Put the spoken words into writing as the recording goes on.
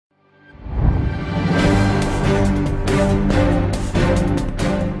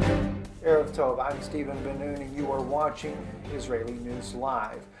I'm Stephen Ben-Nun, and you are watching Israeli News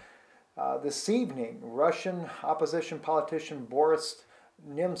Live. This evening, Russian opposition politician Boris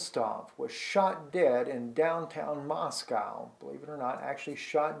Nemtsov was shot dead in downtown Moscow. Believe it or not, actually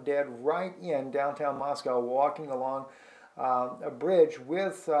shot dead right in downtown Moscow, walking along a bridge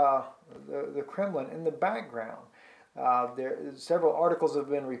with the Kremlin in the background. Several articles have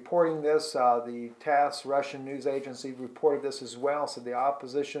been reporting this. The TASS Russian news agency reported this as well. So the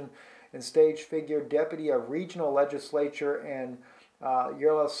opposition and stage figure, deputy of regional legislature and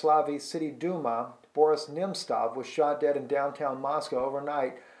Yaroslavl City Duma, Boris Nemtsov, was shot dead in downtown Moscow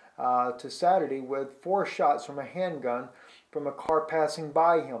overnight to Saturday with 4 shots from a handgun from a car passing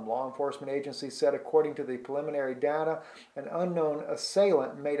by him. Law enforcement agencies said, according to the preliminary data, an unknown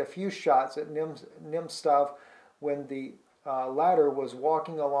assailant made a few shots at Nemtsov when the latter was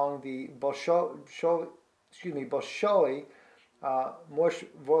walking along the Bolshoi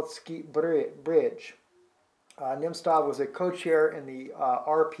Moshvotsky Bridge. Nemtsov was a co-chair in the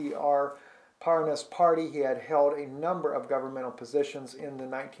RPR Parnas party. He had held a number of governmental positions in the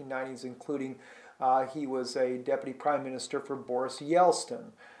 1990s, including he was a deputy prime minister for Boris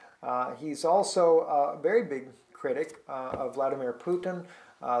Yeltsin. He's also a very big critic of Vladmir Putin,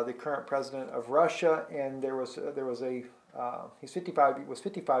 the current president of Russia, and he was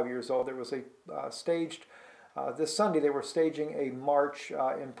 55 years old. There was a staged this Sunday. They were staging a march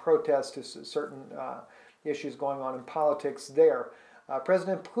in protest to certain issues going on in politics there.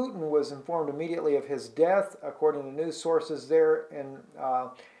 President Putin was informed immediately of his death, according to news sources there, and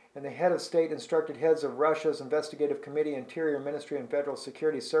the head of state instructed heads of Russia's investigative committee, Interior Ministry, and Federal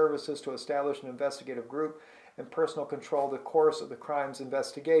Security Services to establish an investigative group and personal control the course of the crime's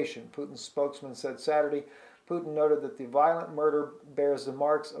investigation. Putin's spokesman said Saturday. Putin noted that the violent murder bears the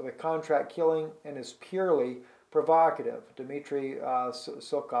marks of a contract killing and is purely provocative, Dmitry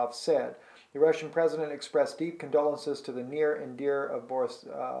Sokov said. The Russian president expressed deep condolences to the near and dear of Boris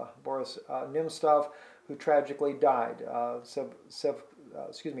Nemtsov, who tragically died,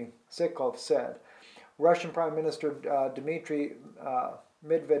 Sekov said. Russian Prime Minister Dmitry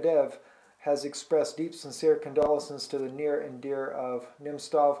Medvedev has expressed deep, sincere condolences to the near and dear of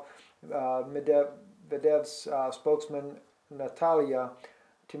Nemtsov. Medvedev's spokesman Natalia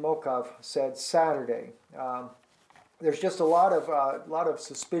Timokov said Saturday. There's just a lot of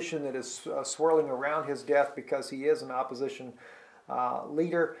suspicion that is swirling around his death because he is an opposition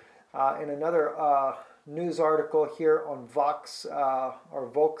leader. In another news article here on Vox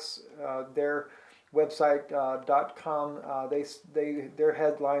their website .com, their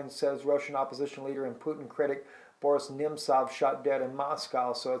headline says Russian opposition leader and Putin critic Boris Nemtsov shot dead in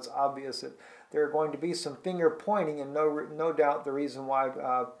Moscow. So it's obvious that there are going to be some finger pointing, and no doubt the reason why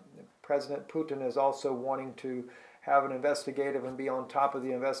President Putin is also wanting to have an investigative and be on top of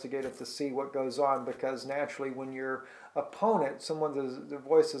the investigative to see what goes on, because naturally when your opponent, someone that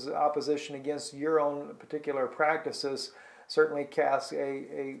voices opposition against your own particular practices, certainly casts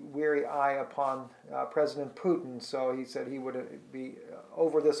a weary eye upon President Putin. So he said he would be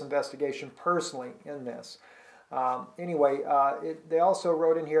over this investigation personally in this. They also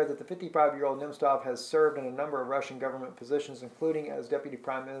wrote in here that the 55-year-old Nemtsov has served in a number of Russian government positions, including as deputy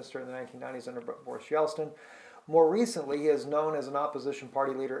prime minister in the 1990s under Boris Yeltsin. More recently, he is known as an opposition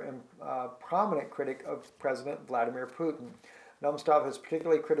party leader and prominent critic of President Vladimir Putin. Nemtsov has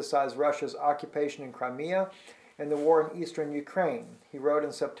particularly criticized Russia's occupation in Crimea and the war in eastern Ukraine. He wrote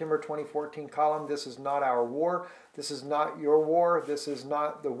in September 2014 column, "This is not our war. This is not your war. This is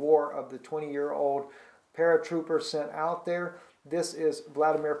not the war of the 20-year-old paratrooper sent out there. This is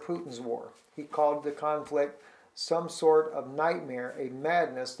Vladimir Putin's war." He called the conflict some sort of nightmare, a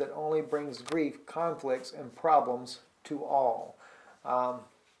madness that only brings grief, conflicts, and problems to all.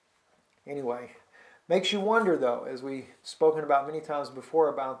 Makes you wonder, though, as we've spoken about many times before,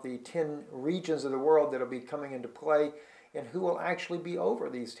 about the 10 regions of the world that will be coming into play and who will actually be over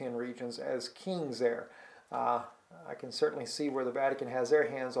these 10 regions as kings there. I can certainly see where the Vatican has their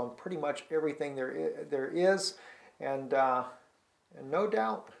hands on pretty much everything there is, and no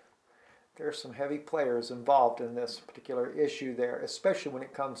doubt there's some heavy players involved in this particular issue there, especially when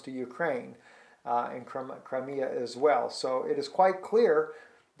it comes to Ukraine and Crimea as well. So it is quite clear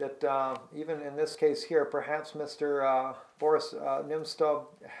that even in this case here, perhaps Mr. Boris Nemtsov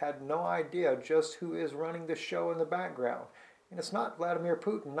had no idea just who is running the show in the background. And it's not Vladimir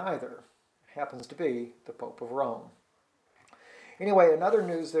Putin either. It happens to be the Pope of Rome. Anyway, another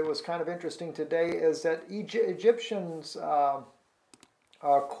news that was kind of interesting today is that Egyptian's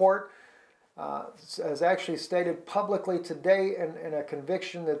court has actually stated publicly today in a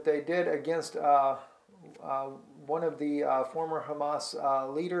conviction that they did against one of the former Hamas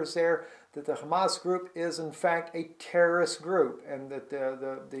leaders there, that the Hamas group is in fact a terrorist group, and that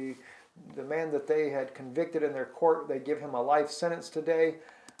the man that they had convicted in their court, they give him a life sentence today,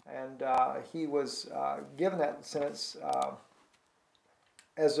 and he was given that sentence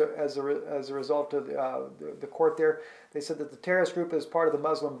as a result of the court there. They said that the terrorist group is part of the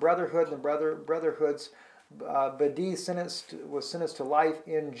Muslim Brotherhood, and the Brotherhood's Badi was sentenced to life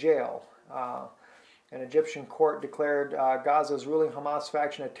in jail. An Egyptian court declared Gaza's ruling Hamas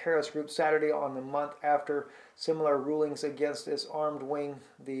faction a terrorist group Saturday on the month after similar rulings against its armed wing,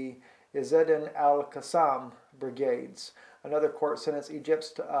 the Izzeddin al-Qassam brigades. Another court sentenced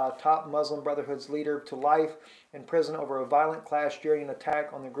Egypt's top Muslim Brotherhood's leader to life in prison over a violent clash during an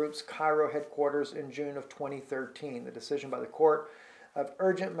attack on the group's Cairo headquarters in June of 2013. The decision by the Court of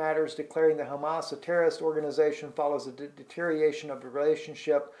Urgent Matters declaring the Hamas a terrorist organization follows a deterioration of the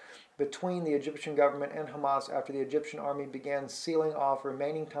relationship between the Egyptian government and Hamas after the Egyptian army began sealing off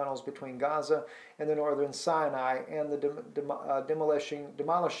remaining tunnels between Gaza and the northern Sinai and the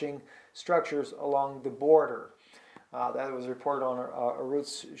demolishing structures along the border. That was reported on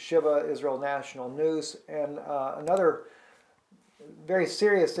Arutz Shiva, Israel National News. And another very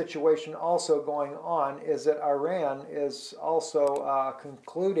serious situation also going on is that Iran is also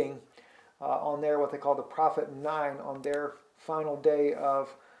concluding on their, what they call the Prophet 9, on their final day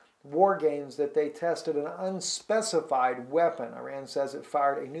of war games, that they tested an unspecified weapon. Iran says it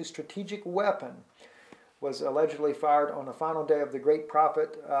fired a new strategic weapon, was allegedly fired on the final day of the Great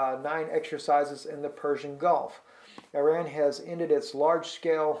Prophet 9 exercises in the Persian Gulf. Iran has ended its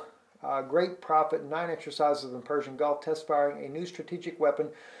large-scale Great Prophet 9 exercises in the Persian Gulf, test firing a new strategic weapon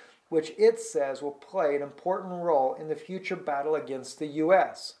which it says will play an important role in the future battle against the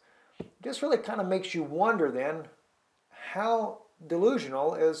U.S. This really kind of makes you wonder then, how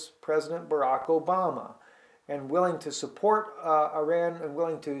delusional is President Barack Obama, and willing to support Iran and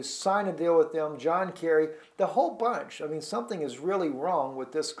willing to sign a deal with them, John Kerry, the whole bunch. I mean, something is really wrong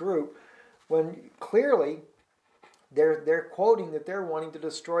with this group when clearly they're quoting that they're wanting to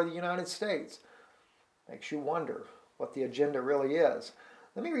destroy the United States. Makes you wonder what the agenda really is.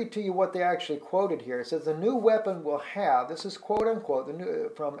 Let me read to you what they actually quoted here. It says the new weapon will have, this is quote unquote,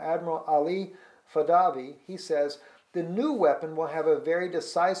 from Admiral Ali Fadavi. He says, the new weapon will have a very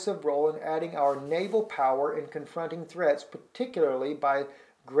decisive role in adding our naval power in confronting threats, particularly by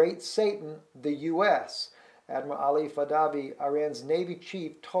Great Satan, the U.S. Admiral Ali Fadavi, Iran's Navy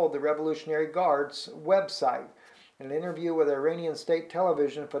chief, told the Revolutionary Guard's website. In an interview with Iranian state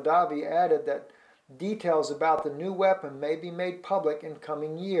television, Fadavi added that details about the new weapon may be made public in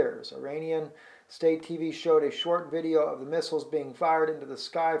coming years. Iranian state TV showed a short video of the missiles being fired into the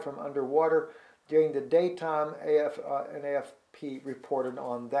sky from underwater during the daytime. And AFP reported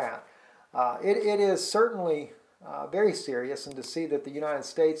on that. It is certainly very serious, and to see that the United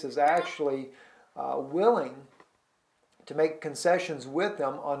States is actually willing to make concessions with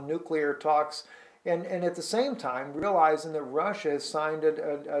them on nuclear talks, and at the same time realizing that Russia has signed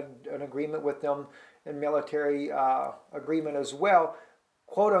an agreement with them, a military agreement as well,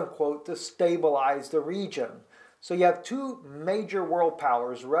 quote unquote, to stabilize the region. So you have two major world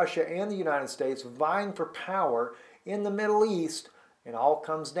powers, Russia and the United States, vying for power in the Middle East, and all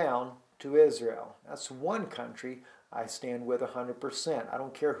comes down to Israel. That's one country I stand with 100%. I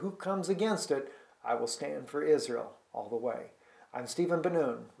don't care who comes against it, I will stand for Israel all the way. I'm Stephen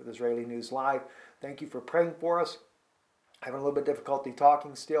Ben-Nun with Israeli News Live. Thank you for praying for us. Having a little bit of difficulty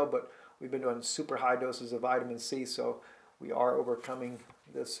talking still, but we've been doing super high doses of vitamin C, so we are overcoming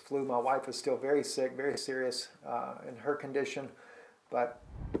this flu. My wife is still very sick, very serious in her condition, but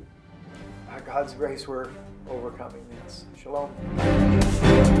by God's grace, we're overcoming this. Shalom.